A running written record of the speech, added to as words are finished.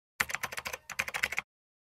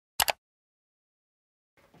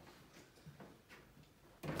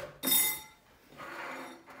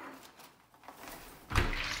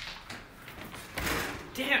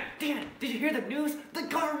Dan, did you hear the news? The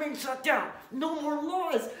government shut down. No more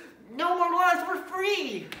laws. No more laws. We're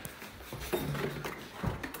free.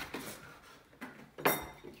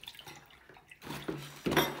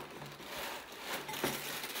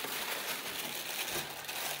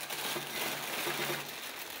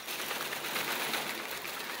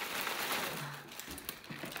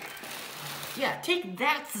 Yeah, take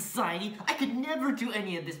that, society. I could never do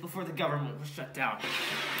any of this before the government was shut down.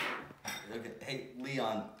 Okay, hey,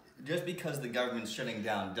 Leon, just because the government's shutting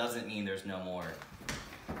down doesn't mean there's no more.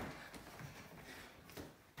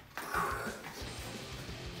 I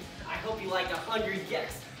hope you like 100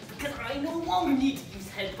 yes, because I no longer need to use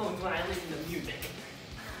headphones when I listen to music.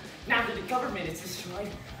 Now that the government is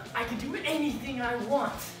destroyed, I can do anything I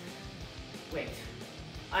want. Wait,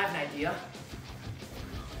 I have an idea.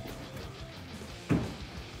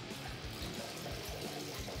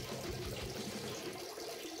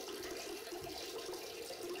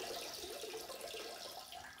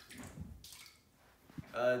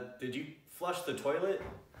 Did you flush the toilet?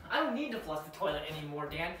 I don't need to flush the toilet anymore,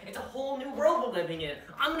 Dan. It's a whole new world we're living in.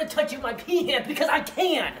 I'm gonna touch you with my pee hand because I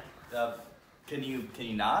can. Can you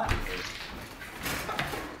not?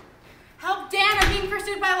 Help, Dan! I'm being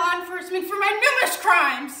pursued by law enforcement for my numerous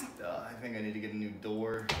crimes! I think I need to get a new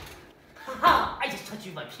door. Haha! I just touched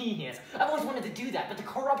you with my pee hands. I've always wanted to do that, but the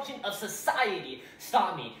corruption of society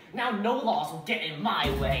stopped me. Now no laws will get in my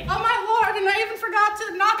way. Oh my lord, and I even forgot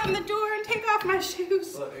to knock on the door and take off my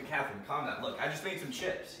shoes. Look, Catherine, calm down. Look, I just made some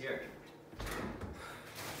chips. Here.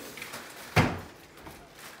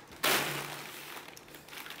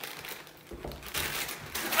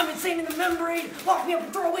 I'm insane in the membrane! Lock me up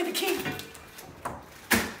and throw away the key!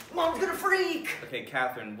 Mom's gonna freak! Okay,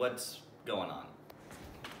 Catherine, what's going on?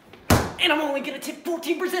 And I'm only gonna tip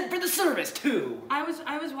 14% for the service, too! I was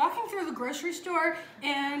walking through the grocery store,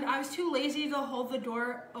 and I was too lazy to hold the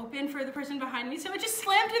door open for the person behind me, so I just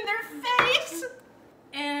slammed in their face!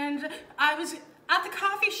 And I was at the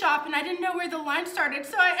coffee shop, and I didn't know where the line started,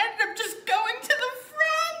 so I ended up just going to the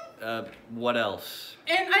front! What else?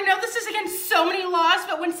 And I know this is against so many laws,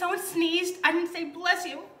 but when someone sneezed, I didn't say bless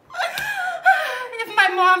you. If my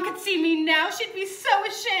mom could see me now, she'd be so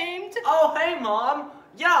ashamed. Oh, hey, Mom!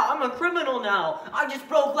 Yeah, I'm a criminal now. I just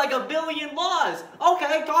broke like 1 billion laws.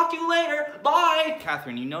 Okay, talk to you later. Bye.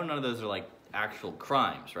 Catherine, you know none of those are like actual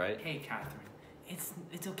crimes, right? Hey, Catherine. It's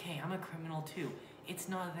okay. I'm a criminal too. It's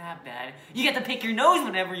not that bad. You get to pick your nose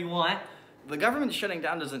whenever you want. The government shutting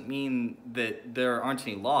down doesn't mean that there aren't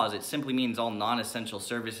any laws. It simply means all non-essential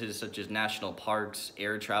services such as national parks,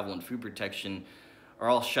 air travel, and food protection are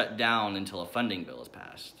all shut down until a funding bill is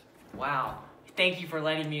passed. Wow. Thank you for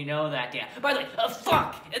letting me know that, Dan. By the way,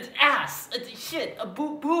 fuck, it's ass, shit,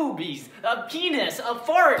 boobies, penis,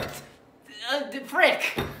 fart,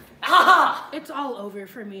 frick. Ah! It's all over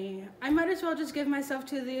for me. I might as well just give myself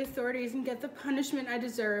to the authorities and get the punishment I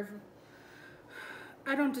deserve.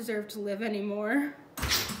 I don't deserve to live anymore.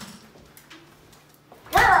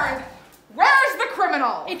 Where's the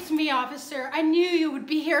criminal? It's me, officer. I knew you would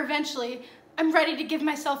be here eventually. I'm ready to give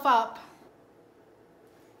myself up.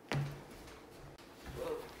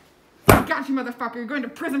 Got you, motherfucker. You're going to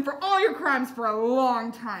prison for all your crimes for a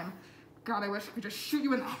long time. God, I wish I could just shoot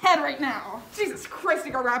you in the head right now. Jesus Christ,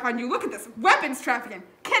 to go rap on you. Look at this. Weapons trafficking,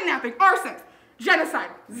 kidnapping, arson,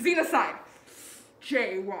 genocide, xenocide,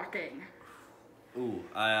 jaywalking. Ooh,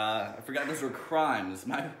 I forgot those were crimes.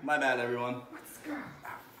 My bad, everyone. Let's go.